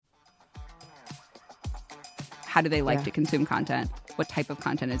how do they like to consume content? What type of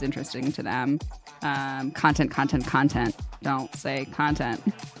content is interesting to them? Content. Don't say content.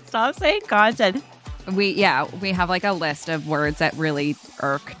 Stop saying content. We have like a list of words that really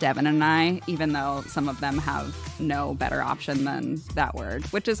irk Devin and I, even though some of them have no better option than that word,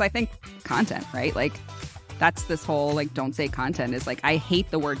 which is, I think, content, right? Like, that's this whole, like, don't say content is like, I hate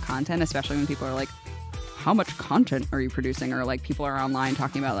the word content, especially when people are like, how much content are you producing? Or like people are online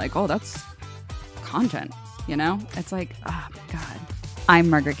talking about like, oh, that's content, you know? It's like, oh my God. I'm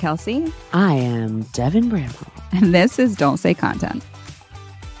Margaret Kelsey. I am Devin Bramble. And this is Don't Say Content.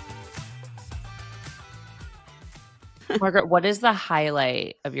 Margaret, what is the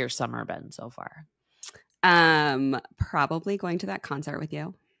highlight of your summer been so far? Probably going to that concert with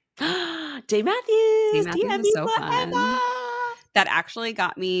you. Dave Matthews was so fun. That actually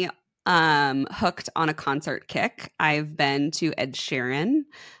got me hooked on a concert kick. I've been to Ed Sheeran.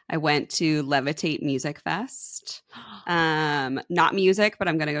 I went to Levitate Music Fest. Not music, but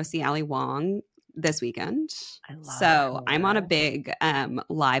I'm going to go see Ali Wong this weekend. So I'm on a big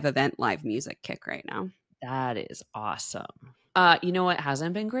live event, live music kick right now. That is awesome. You know what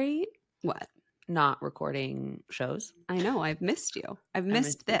hasn't been great? What? Not recording shows. I know. I've missed you. I've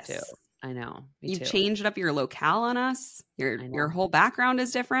missed this. You too. I know. You've changed up your locale on us. Your whole background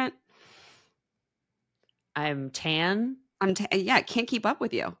is different. I'm tan. I can't keep up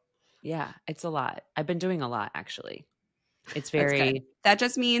with you. Yeah, it's a lot. I've been doing a lot, actually. It's very... That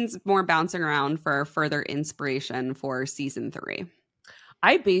just means more bouncing around for further inspiration for season 3.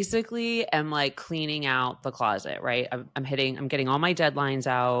 I basically am like cleaning out the closet, right? I'm getting all my deadlines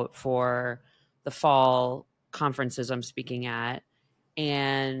out for the fall conferences I'm speaking at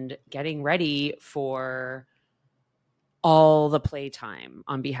and getting ready for all the playtime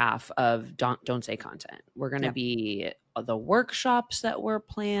on behalf of Don't Say Content. We're going to be the workshops that we're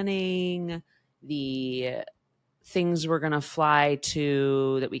planning, the things we're going to fly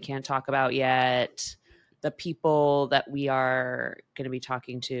to that we can't talk about yet, the people that we are going to be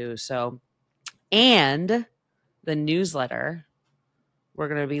talking to. So, and the newsletter, we're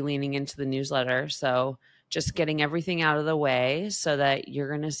going to be leaning into the newsletter. So just getting everything out of the way so that you're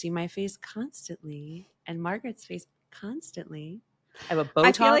going to see my face constantly and Margaret's face constantly. I have a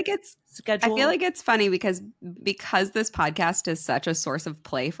Botox schedule. I feel like it's funny because this podcast is such a source of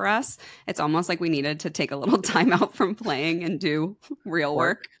play for us. It's almost like we needed to take a little time out from playing and do real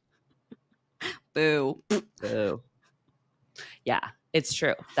work. Boo. Yeah, it's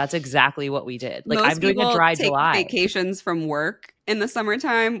true. That's exactly what we did. Like, I'm doing a dry July. Vacations from work in the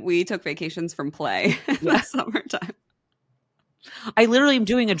summertime. We took vacations from play in the summertime. I literally am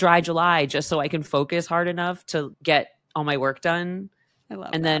doing a dry July just so I can focus hard enough to get all my work done. I love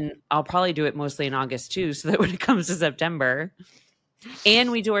and that. Then I'll probably do it mostly in August too, so that when it comes to September, and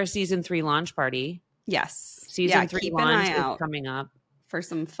we do our season 3 launch party. Yes, season 3 launch is coming up for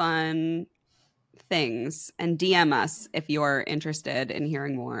some fun things, and DM us if you're interested in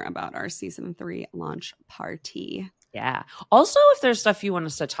hearing more about our season 3 launch party. Yeah. Also, if there's stuff you want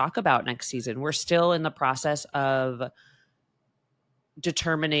us to talk about next season, we're still in the process of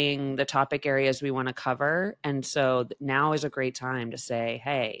determining the topic areas we want to cover. And so now is a great time to say,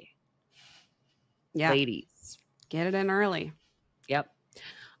 hey, ladies, get it in early. Yep.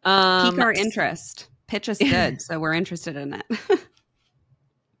 Pique our interest. Pitch us good, so we're interested in it.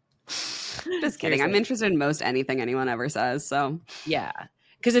 Just kidding. Seriously. I'm interested in most anything anyone ever says. So yeah,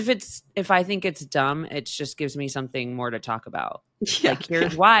 because if I think it's dumb, it just gives me something more to talk about. Yeah. Like,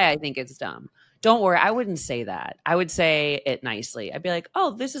 here's why I think it's dumb. Don't worry, I wouldn't say that. I would say it nicely. I'd be like,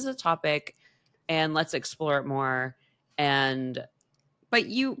 "Oh, this is a topic, and let's explore it more." And but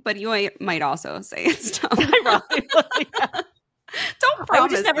you might also say it's dumb. I probably will, yeah. Don't promise I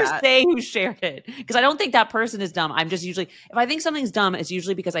would just never that. say who shared it, because I don't think that person is dumb. I'm just usually, if I think something's dumb, it's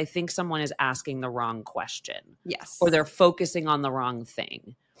usually because I think someone is asking the wrong question. Yes. Or they're focusing on the wrong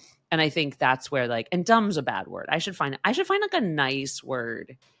thing. And I think that's where, like, and dumb's a bad word. I should find like a nice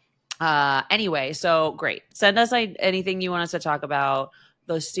word. Anyway, so great. Send us anything you want us to talk about.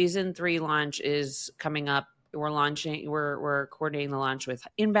 The season 3 launch is coming up. We're coordinating the launch with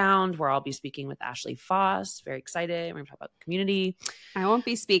Inbound, where I'll be speaking with Ashley Foss. Very excited. We're going to talk about the community. I won't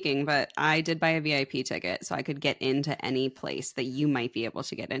be speaking, but I did buy a VIP ticket, so I could get into any place that you might be able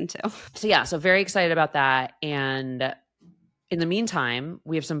to get into. So very excited about that. And in the meantime,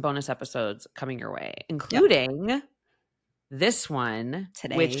 we have some bonus episodes coming your way, including this one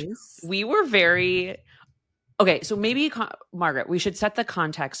today, which we were very... Okay, so maybe, Margaret, we should set the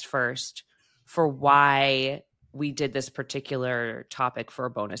context first for why we did this particular topic for a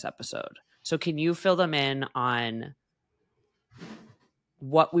bonus episode. So can you fill them in on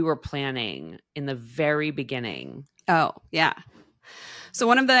what we were planning in the very beginning. Oh, yeah. So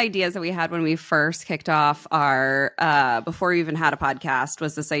one of the ideas that we had when we first kicked off our, before we even had a podcast,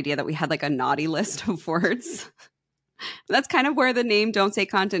 was this idea that we had like a naughty list of words. That's kind of where the name Don't Say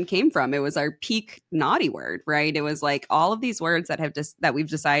Content came from. It was our peak naughty word, right? It was like all of these words that that we've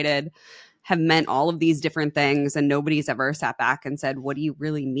decided have meant all of these different things, and nobody's ever sat back and said, what do you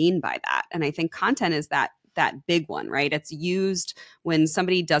really mean by that? And I think content is that big one, right? It's used when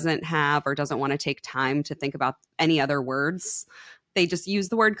somebody doesn't have or doesn't want to take time to think about any other words. They just use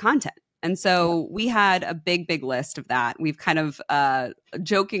the word content. And so we had a big list of that. We've kind of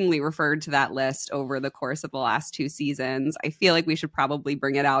jokingly referred to that list over the course of the last 2 seasons. I feel like we should probably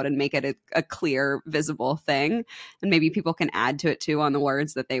bring it out and make it a clear, visible thing. And maybe people can add to it too on the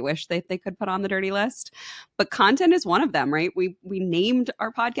words that they wish they could put on the dirty list. But content is one of them, right? We named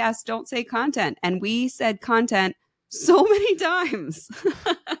our podcast Don't Say Content, and we said content so many times.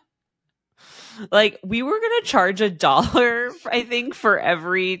 Like, we were going to charge $1, I think, for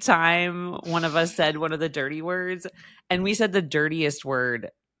every time one of us said one of the dirty words. And we said the dirtiest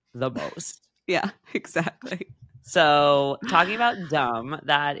word the most. Yeah, exactly. So talking about dumb,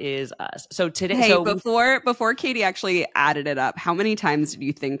 that is us. So today, hey, before Katie actually added it up, how many times do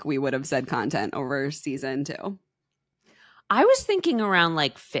you think we would have said content over season 2? I was thinking around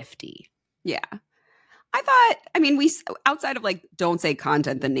like 50. Yeah. I thought, I mean, we, outside of like Don't Say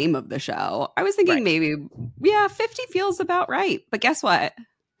Content, the name of the show, I was thinking maybe, 50 feels about right. But guess what?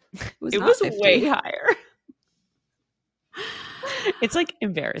 It was way higher. It's like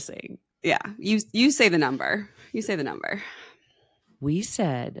embarrassing. Yeah. You say the number. You say the number. We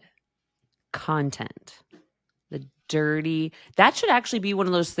said content. The dirty. That should actually be one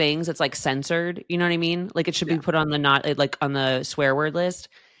of those things that's like censored. You know what I mean? Like it should be put on on the swear word list.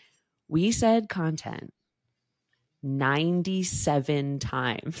 We said content 97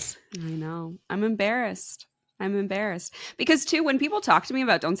 times. I know. I'm embarrassed because too, when people talk to me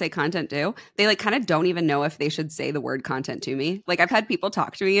about Don't Say Content too, they like kind of don't even know if they should say the word content to me. Like I've had people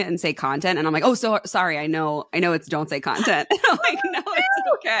talk to me and say content and I'm like, oh, so sorry. I know it's Don't Say Content. I'm like, no,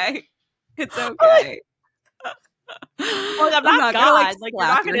 it's okay. It's okay. Well, I'm not God.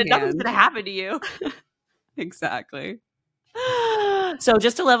 Nothing's going to happen to you. Exactly. So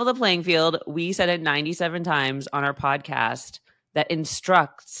just to level the playing field, we said it 97 times on our podcast that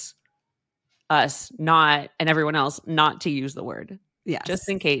instructs us and everyone else not to use the word. Yeah. Just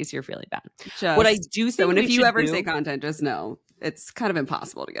in case you're feeling bad. What I do think if you ever say content, just know it's kind of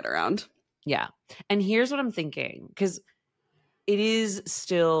impossible to get around. Yeah. And here's what I'm thinking, because it is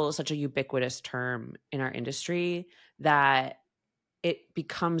still such a ubiquitous term in our industry that it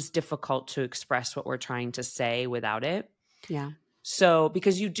becomes difficult to express what we're trying to say without it. Yeah. So,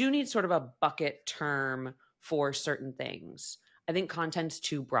 because you do need sort of a bucket term for certain things. I think content's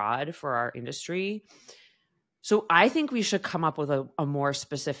too broad for our industry. So I think we should come up with a more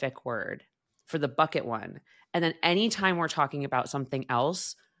specific word for the bucket one. And then anytime we're talking about something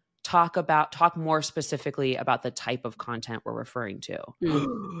else, talk more specifically about the type of content we're referring to.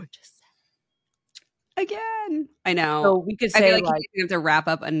 Just again. I know. So we could say, I feel like you have to wrap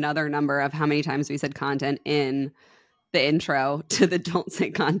up another number of how many times we said content in the intro to the Don't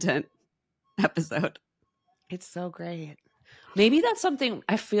Say Content episode. It's so great. Maybe that's something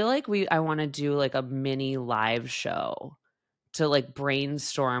I feel like I want to do, like a mini live show to like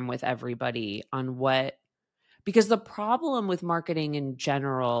brainstorm with everybody on because the problem with marketing in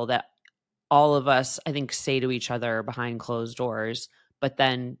general that all of us, I think, say to each other behind closed doors, but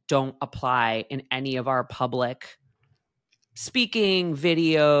then don't apply in any of our public speaking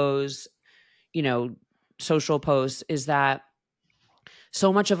videos, social posts, is that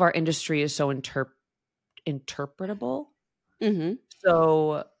so much of our industry is so interpretable. Mm-hmm.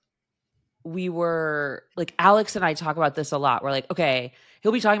 So we were like, Alex and I talk about this a lot. We're like, okay,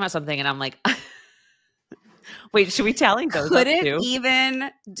 he'll be talking about something and I'm like, wait, should we tally those? Couldn't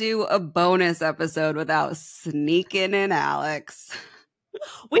even do a bonus episode without sneaking in Alex.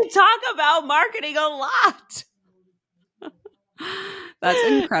 We talk about marketing a lot. That's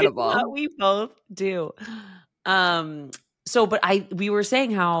incredible. It's what we both do. We were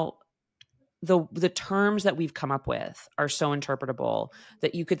saying how the terms that we've come up with are so interpretable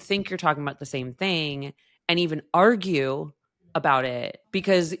that you could think you're talking about the same thing and even argue about it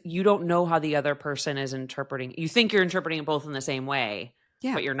because you don't know how the other person is interpreting. You think you're interpreting it both in the same way,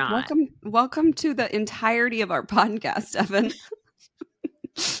 but you're not. Welcome to the entirety of our podcast, Evan.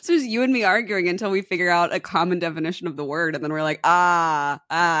 So it's you and me arguing until we figure out a common definition of the word, and then we're like,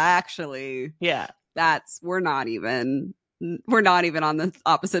 actually, yeah, we're not even on the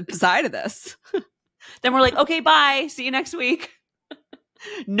opposite side of this. Then we're like, okay, bye, see you next week.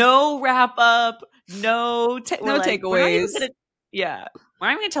 No wrap up. No takeaways. Yeah. We're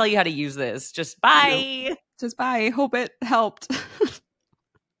not even going to tell you how to use this. Just bye. No. Just bye. Hope it helped.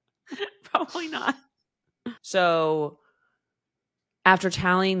 Probably not. So after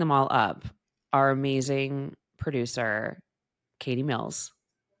tallying them all up, our amazing producer, Katie Mills,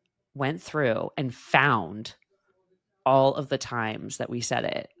 went through and found all of the times that we said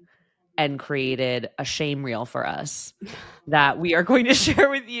it and created a shame reel for us that we are going to share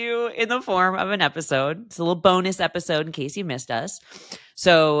with you in the form of an episode. It's a little bonus episode in case you missed us.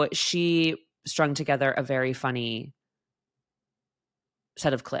 So she strung together a very funny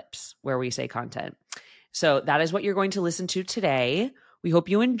set of clips where we say content. So that is what you're going to listen to today. We hope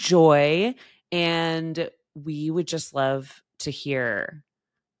you enjoy, and we would just love to hear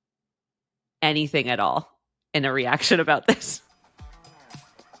anything at all in a reaction about this.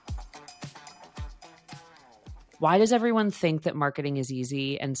 Why does everyone think that marketing is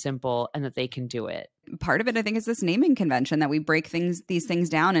easy and simple and that they can do it? Part of it, I think, is this naming convention that we break these things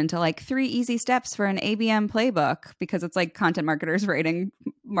down into like 3 easy steps for an ABM playbook, because it's like content marketers writing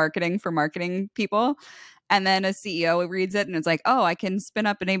marketing for marketing people. And then a CEO reads it and it's like, oh, I can spin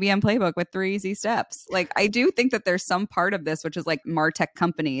up an ABM playbook with 3 easy steps. Like, I do think that there's some part of this, which is like MarTech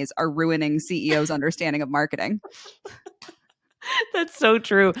companies are ruining CEOs' understanding of marketing. That's so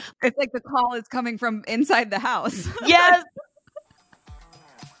true. It's like the call is coming from inside the house. Yes.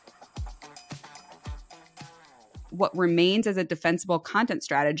 What remains as a defensible content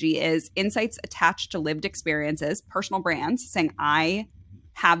strategy is insights attached to lived experiences, personal brands saying, I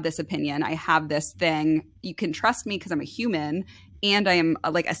have this opinion, I have this thing, you can trust me because I'm a human, and I am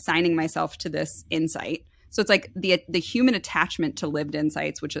like assigning myself to this insight. So it's like the human attachment to lived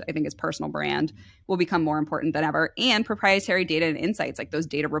insights, which I think is personal brand, will become more important than ever. And proprietary data and insights, like those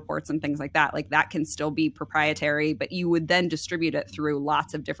data reports and things like that can still be proprietary, but you would then distribute it through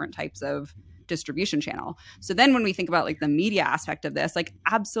lots of different types of distribution channel. So then when we think about like the media aspect of this, like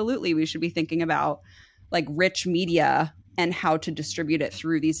absolutely we should be thinking about like rich media and how to distribute it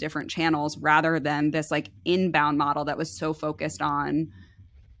through these different channels, rather than this like inbound model that was so focused on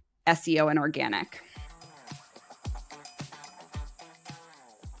SEO and organic.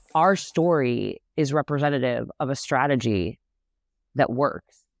 Our story is representative of a strategy that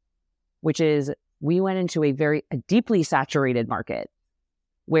works, which is we went into a deeply saturated market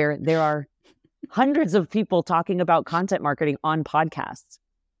where there are hundreds of people talking about content marketing on podcasts,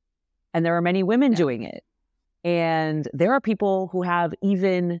 and there are many women doing it. And there are people who have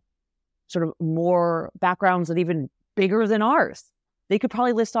even sort of more backgrounds that even bigger than ours. They could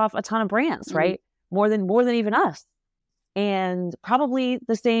probably list off a ton of brands, right? More than even us. And probably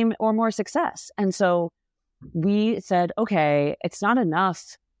the same or more success. And so we said, okay, it's not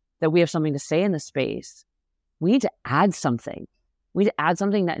enough that we have something to say in the space. We need to add something. We need to add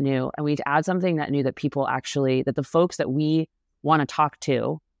something that new, and we need to add something that new that people actually, that the folks that we want to talk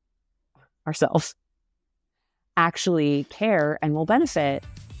to ourselves actually care and will benefit.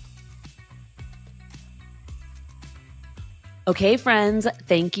 Okay, friends,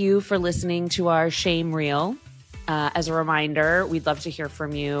 thank you for listening to our shame reel. As a reminder, we'd love to hear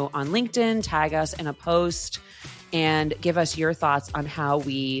from you on LinkedIn. Tag us in a post and give us your thoughts on how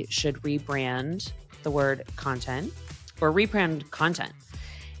we should rebrand the word content, or rebrand content.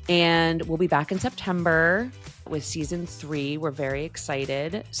 And we'll be back in September with season 3. We're very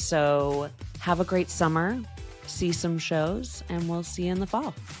excited. So have a great summer, see some shows, and we'll see you in the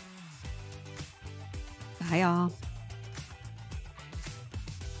fall. Bye, y'all.